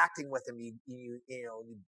you're interacting with them. You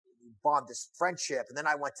bond this friendship. And then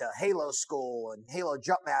I went to Halo school and Halo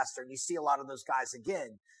Jumpmaster, and you see a lot of those guys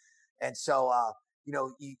again. And so,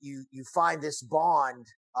 you find this bond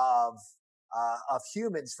of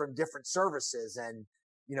humans from different services. And,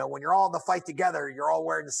 when you're all in the fight together, you're all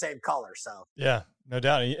wearing the same color. So, yeah, no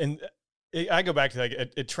doubt. And I go back to like,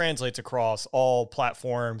 it translates across all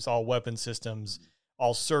platforms, all weapon systems,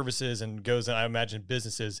 all services, and goes in, I imagine,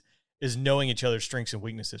 businesses, is knowing each other's strengths and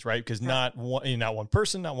weaknesses, right? Because not one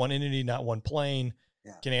person, not one entity, not one plane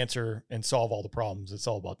can answer and solve all the problems. It's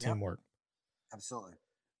all about teamwork. Absolutely.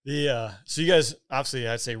 So you guys, obviously,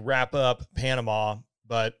 I'd say wrap up Panama,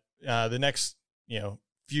 but the next,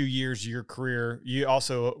 few years of your career, you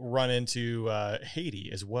also run into Haiti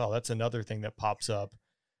as well. That's another thing that pops up.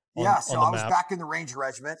 So I was back in the Ranger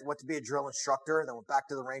Regiment, went to be a drill instructor, then went back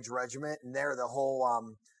to the Ranger Regiment, and there the whole,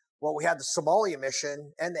 we had the Somalia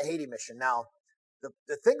mission and the Haiti mission. Now,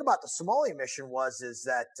 the thing about the Somalia mission is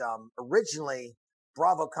that originally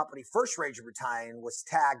Bravo Company 1st Ranger Battalion was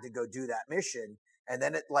tagged to go do that mission. And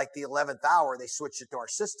then at like the 11th hour, they switched it to our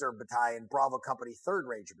sister battalion, Bravo Company 3rd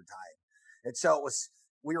Ranger Battalion. And so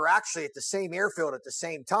we were actually at the same airfield at the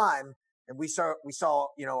same time. And we saw,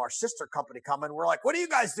 our sister company coming. We're like, what are you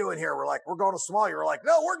guys doing here? We're like, we're going to Somalia. We're like,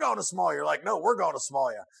 no, we're going to Somalia. You're like, no, we're going to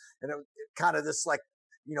Somalia. And it kind of this like,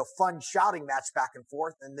 fun shouting match back and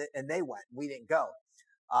forth. And they went, we didn't go.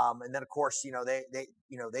 And then of course,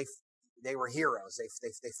 they were heroes.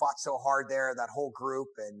 They fought so hard there, that whole group,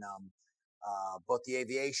 and both the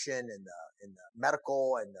aviation and the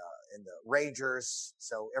medical and the Rangers.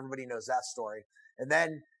 So everybody knows that story. And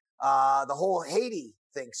then the whole Haiti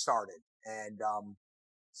thing started. And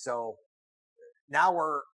so now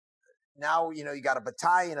you got a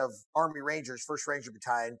battalion of Army Rangers, 1st Ranger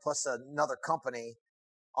Battalion, plus another company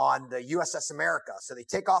on the USS America. So they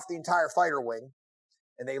take off the entire fighter wing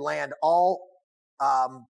and they land all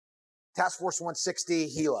Task Force 160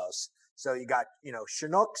 helos. So you got,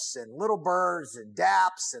 Chinooks and Little Birds and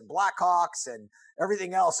DAPs and Blackhawks and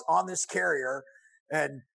everything else on this carrier.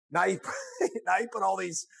 And now you put all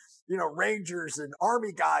these, Rangers and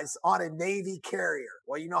Army guys on a Navy carrier.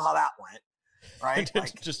 Well, you know how that went, right?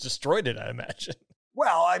 Like, just destroyed it, I imagine.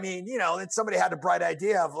 Well, I mean, then somebody had a bright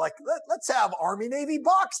idea of like, let's have Army Navy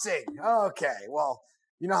boxing. Okay. Well,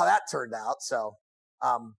 you know how that turned out. So,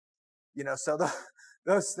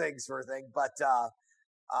 those things were a thing, but,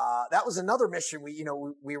 that was another mission we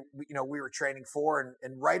were training for,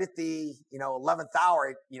 and right at the 11th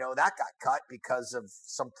hour, that got cut because of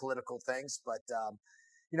some political things. But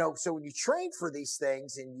so when you train for these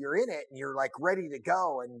things and you're in it and you're like ready to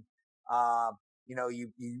go, and you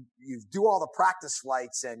do all the practice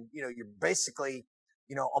flights, and you're basically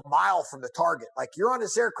a mile from the target. Like you're on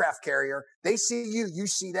this aircraft carrier, they see you, you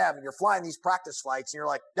see them, and you're flying these practice flights, and you're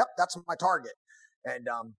like, yep, that's my target. And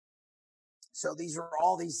So these are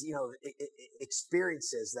all these,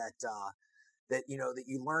 experiences that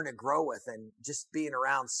you learn and grow with, and just being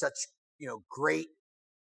around such, great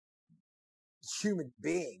human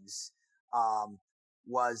beings,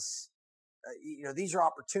 was, these are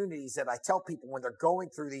opportunities that I tell people when they're going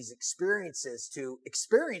through these experiences to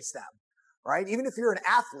experience them, right? Even if you're an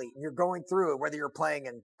athlete and you're going through it, whether you're playing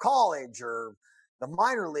in college or the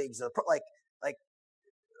minor leagues, or like,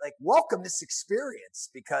 welcome this experience,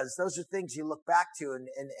 because those are things you look back to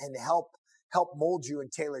and help mold you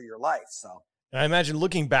and tailor your life. So. And I imagine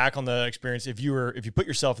looking back on the experience, if you put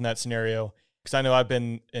yourself in that scenario, because I know I've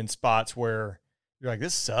been in spots where you're like,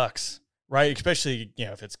 this sucks, right? Especially,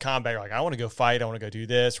 if it's combat, you're like, I want to go fight. I want to go do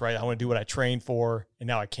this, right? I want to do what I trained for, and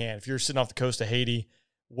now I can't. If you're sitting off the coast of Haiti,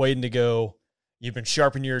 waiting to go, you've been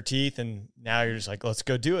sharpening your teeth, and now you're just like, let's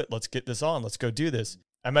go do it. Let's get this on. Let's go do this.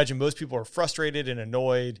 I imagine most people are frustrated and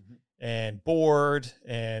annoyed and bored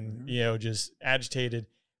and, just agitated.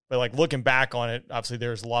 But like looking back on it, obviously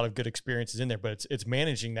there's a lot of good experiences in there, but it's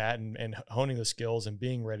managing that and honing the skills and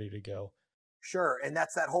being ready to go. Sure. And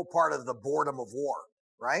that's that whole part of the boredom of war,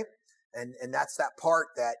 right? And that's that part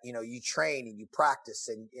that, you train and you practice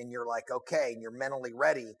and you're like, okay, and you're mentally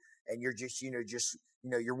ready, and you're just,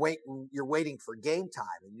 you're waiting for game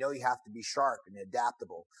time, and you have to be sharp and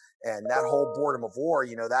adaptable. And that whole boredom of war,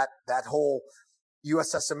 that whole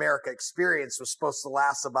USS America experience was supposed to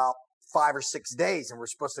last about 5 or 6 days, and we're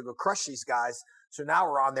supposed to go crush these guys. So now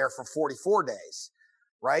we're on there for 44 days.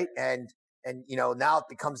 Right. And now it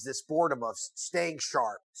becomes this boredom of staying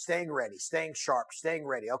sharp, staying ready, staying sharp, staying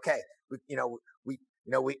ready. Okay. We're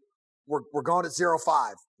going at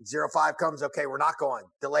 05. 05 comes. Okay. We're not going.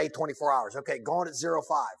 Delayed 24 hours. Okay. Going at 05.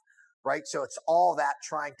 Right. So it's all that,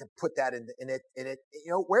 trying to put that in it, it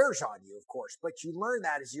wears on you, of course, but you learn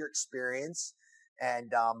that as your experience.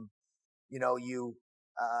 And,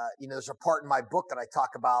 there's a part in my book that I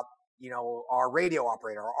talk about, our radio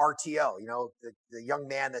operator, our RTO, the young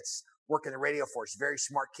man that's working the radio force, very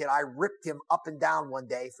smart kid. I ripped him up and down one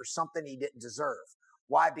day for something he didn't deserve.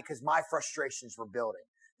 Why? Because my frustrations were building.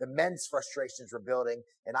 The men's frustrations were building,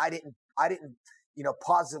 and I didn't,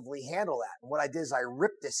 positively handle that. And what I did is I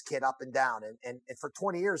ripped this kid up and down, and for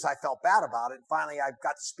 20 years I felt bad about it. And finally I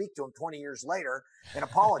got to speak to him 20 years later and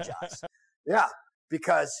apologize. Yeah.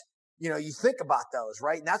 Because, you think about those,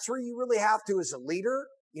 right? And that's where you really have to, as a leader,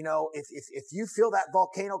 if you feel that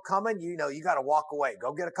volcano coming, you got to walk away,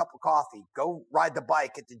 go get a cup of coffee, go ride the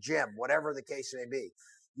bike at the gym, whatever the case may be.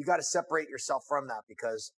 You got to separate yourself from that,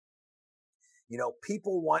 because,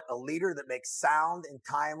 people want a leader that makes sound and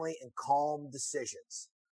timely and calm decisions,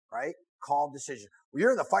 right? Calm decisions. Well,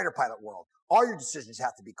 you're in the fighter pilot world. All your decisions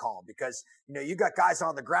have to be calm, because, you got guys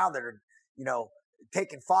on the ground that are,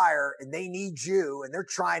 taking fire, and they need you, and they're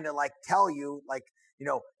trying to tell you,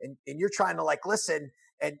 and you're trying to listen,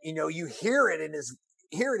 and you hear it in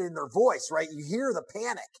their voice, right? You hear the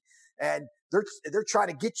panic, and they're trying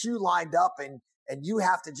to get you lined up, and you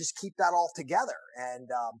have to just keep that all together. And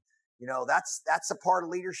that's a part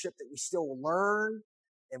of leadership that we still learn,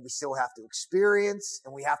 and we still have to experience,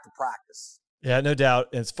 and we have to practice. Yeah, no doubt.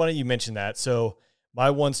 And it's funny you mentioned that. So my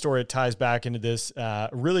one story ties back into this.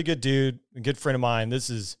 Really good dude, a good friend of mine. This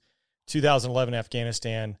is 2011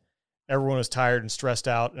 Afghanistan. Everyone was tired and stressed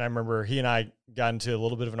out. And I remember he and I got into a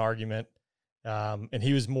little bit of an argument, and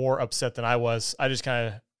he was more upset than I was. I just kind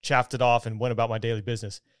of chaffed it off and went about my daily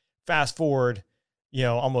business. Fast forward,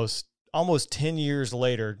 almost 10 years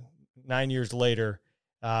later, 9 years later,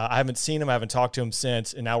 I haven't seen him. I haven't talked to him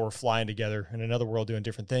since. And now we're flying together in another world doing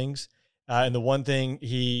different things. And the one thing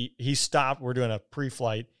he stopped, we're doing a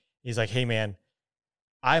pre-flight. He's like, hey man,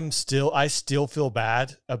 I still feel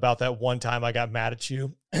bad about that one time I got mad at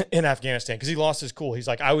you in Afghanistan. Cause he lost his cool. He's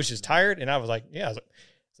like, I was just tired. And I was like, yeah, I was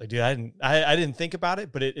like, dude, I didn't think about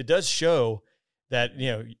it, but it does show that,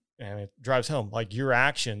 and it drives home, like your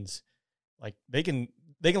actions, like they can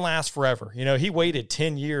last forever. He waited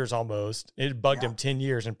 10 years almost. It bugged him 10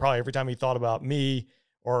 years. And probably every time he thought about me,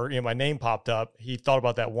 or, my name popped up, he thought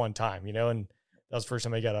about that one time, and that was the first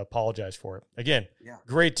time he got to apologize for it. Again,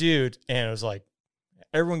 great dude. And it was like,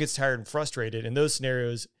 everyone gets tired and frustrated in those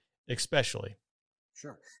scenarios, especially.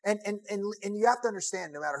 Sure. And you have to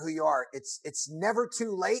understand, no matter who you are, it's never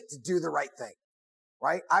too late to do the right thing,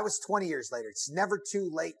 right? I was 20 years later. It's never too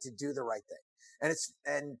late to do the right thing.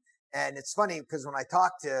 And it's funny, because when I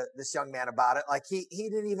talked to this young man about it, like he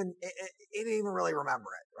didn't even really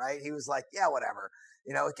remember it, right? He was like, yeah, whatever.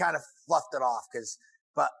 He kind of fluffed it off,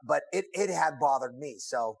 but it had bothered me.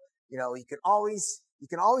 So, you can always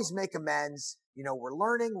make amends. We're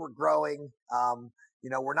learning, we're growing.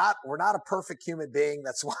 We're not a perfect human being.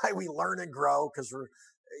 That's why we learn and grow, because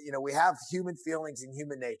we have human feelings and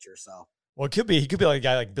human nature. So, well, he could be like a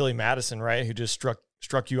guy like Billy Madison, right? Who just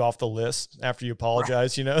struck you off the list after you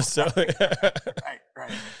apologize, right. So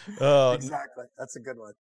right. Exactly. That's a good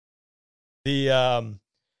one. The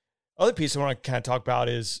other piece I want to kind of talk about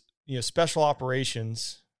is, special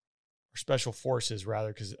operations or special forces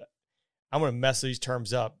rather, because I'm going to mess these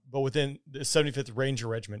terms up, but within the 75th Ranger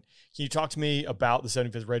Regiment, can you talk to me about the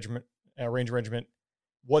 75th Regiment, Ranger Regiment,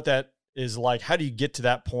 what that is like? How do you get to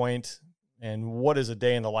that point, and what does a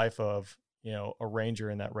day in the life of, a Ranger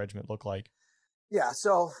in that regiment look like? Yeah.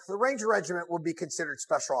 So the Ranger Regiment would be considered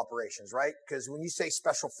special operations, right? Because when you say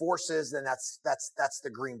special forces, then that's the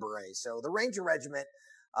Green Berets. So the Ranger Regiment,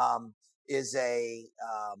 is a,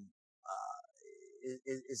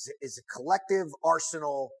 is a collective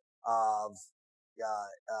arsenal of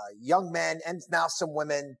young men and now some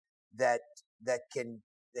women that can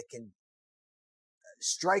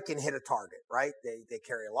strike and hit a target, right? They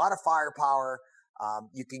carry a lot of firepower.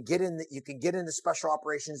 You can get into special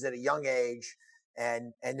operations at a young age,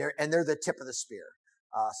 and they're the tip of the spear.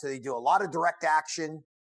 So they do a lot of direct action,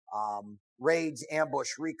 raids,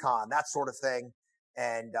 ambush, recon, that sort of thing.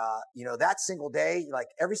 And, that single day, like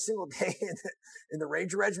every single day in the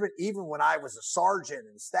Ranger Regiment, even when I was a sergeant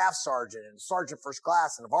and staff sergeant and sergeant first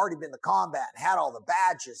class, and I've already been to combat and had all the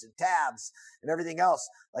badges and tabs and everything else,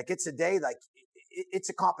 like it's a day, like it's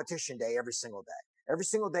a competition day every single day. Every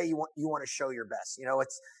single day you want to show your best.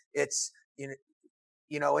 It's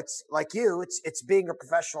like it's being a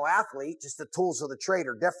professional athlete, just the tools of the trade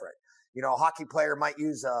are different. A hockey player might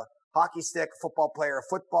use a hockey stick, a football player, a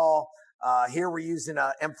football. Here we're using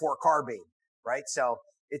a M4 carbine, right? So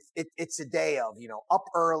it's a day of, up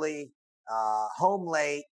early, home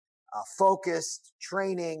late, focused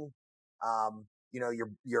training.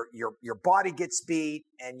 Your body gets beat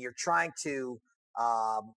and you're trying to,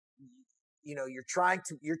 you're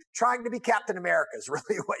trying to be Captain America is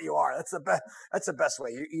really what you are. That's the best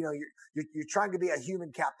way. You're trying to be a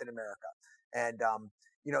human Captain America. And,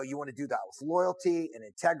 you want to do that with loyalty and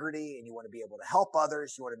integrity, and you want to be able to help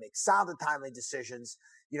others. You want to make sound and timely decisions,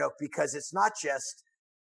 because it's not just,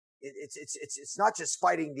 it's not just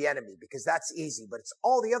fighting the enemy, because that's easy, but it's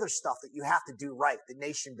all the other stuff that you have to do right, the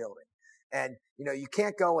nation building. And, you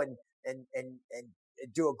can't go and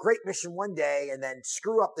do a great mission one day and then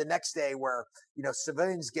screw up the next day where,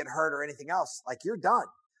 civilians get hurt or anything else. Like you're done.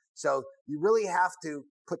 So you really have to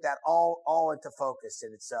put that all into focus.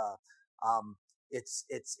 And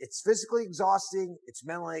it's physically exhausting. It's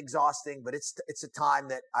mentally exhausting, but it's a time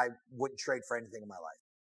that I wouldn't trade for anything in my life.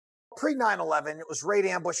 Pre 9/11, it was raid,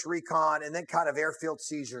 ambush, recon, and then kind of airfield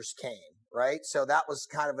seizures came, right? So that was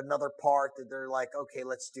kind of another part that they're like, okay,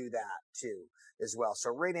 let's do that too as well.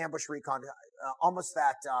 So raid, ambush, recon, almost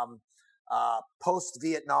that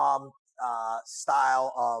post-Vietnam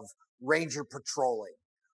style of Ranger patrolling,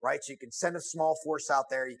 right? So you can send a small force out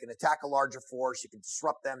there, you can attack a larger force, you can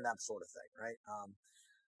disrupt them, that sort of thing, right?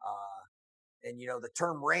 And the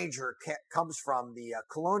term Ranger comes from the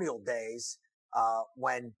colonial days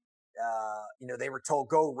when they were told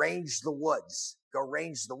go range the woods,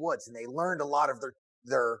 and they learned a lot of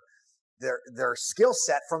their skill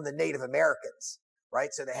set from the Native Americans,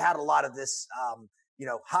 right? So they had a lot of this,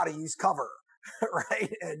 how to use cover,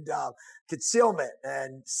 right, and concealment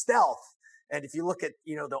and stealth. And if you look at,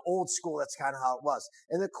 the old school, that's kind of how it was.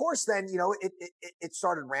 And of course, then, it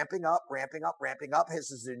started ramping up.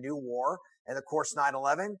 This is a new war. And of course,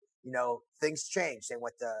 9/11, things changed. They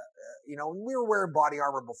went to, we were wearing body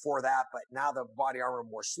armor before that, but now the body armor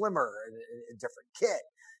more slimmer and a different kit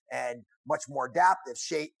and much more adaptive.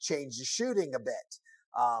 Changed the shooting a bit.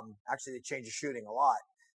 Actually, they changed the shooting a lot.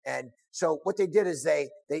 And so what they did is they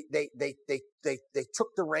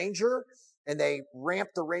took the Ranger and they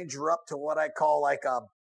ramped the Ranger up to what I call like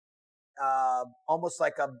almost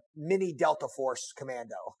like a mini Delta Force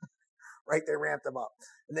commando, right? They ramped them up.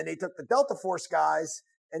 And then they took the Delta Force guys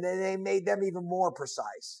and then they made them even more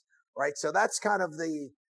precise, right? So that's kind of the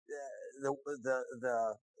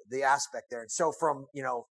aspect there. And so from,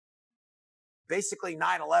 basically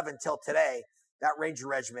 9/11 till today, that Ranger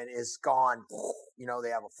Regiment is gone. They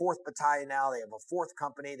have a 4th battalion now. They have a 4th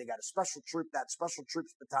company. They got a special troop, that special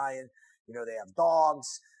troops battalion. They have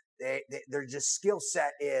dogs. Their just skill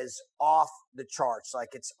set is off the charts.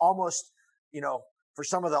 Like it's almost, for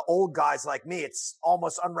some of the old guys like me, it's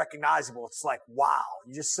almost unrecognizable. It's like, wow,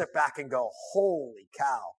 you just sit back and go, holy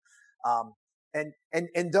cow. And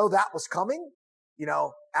though that was coming,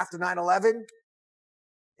 after 9/11,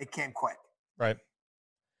 it came quick. Right.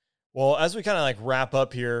 Well, as we kind of like wrap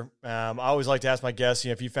up here, I always like to ask my guests,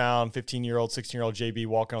 if you found 15-year-old, 16-year-old JB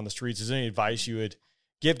walking on the streets, is there any advice you would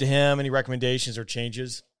give to him? Any recommendations or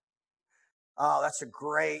changes? Oh, that's a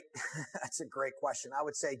great question. I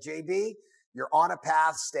would say, JB, you're on a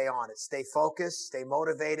path, stay on it, stay focused, stay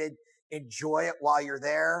motivated, enjoy it while you're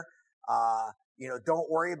there. Don't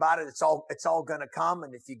worry about it. It's all going to come.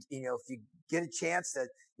 And if you get a chance to,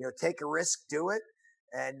 take a risk, do it.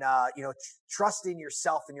 And, trust in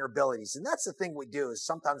yourself and your abilities. And that's the thing we do is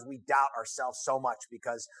sometimes we doubt ourselves so much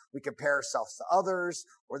because we compare ourselves to others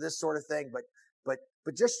or this sort of thing. But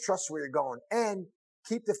just trust where you're going and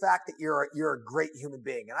keep the fact that you're a great human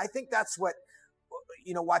being. And I think that's what,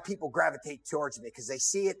 why people gravitate towards me, because they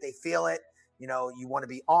see it, they feel it. You want to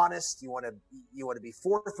be honest, you want to be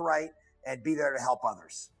forthright and be there to help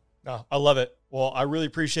others. Oh, I love it. Well, I really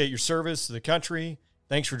appreciate your service to the country.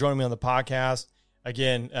 Thanks for joining me on the podcast.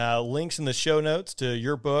 Again, links in the show notes to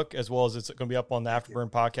your book, as well as it's going to be up on the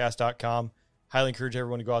afterburnpodcast.com. Highly encourage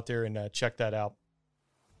everyone to go out there and check that out.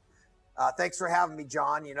 Thanks for having me,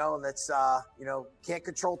 John. And that's, can't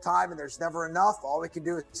control time and there's never enough. All we can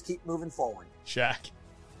do is keep moving forward. Shaq.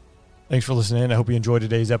 Thanks for listening. I hope you enjoyed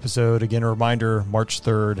today's episode. Again, a reminder, March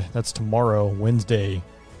 3rd, that's tomorrow, Wednesday,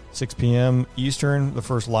 6 p.m. Eastern, the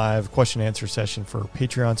first live question and answer session for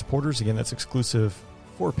Patreon supporters. Again, that's exclusive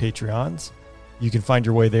for Patreons. You can find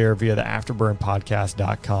your way there via the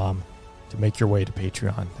afterburnpodcast.com to make your way to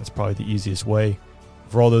Patreon. That's probably the easiest way.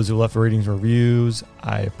 For all those who left ratings and reviews,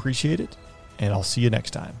 I appreciate it, and I'll see you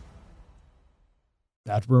next time.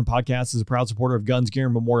 The Afterburn Podcast is a proud supporter of Guns Gear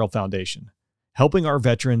Memorial Foundation, helping our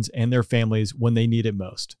veterans and their families when they need it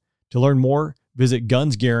most. To learn more, visit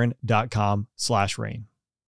gunsgearin.com/rain.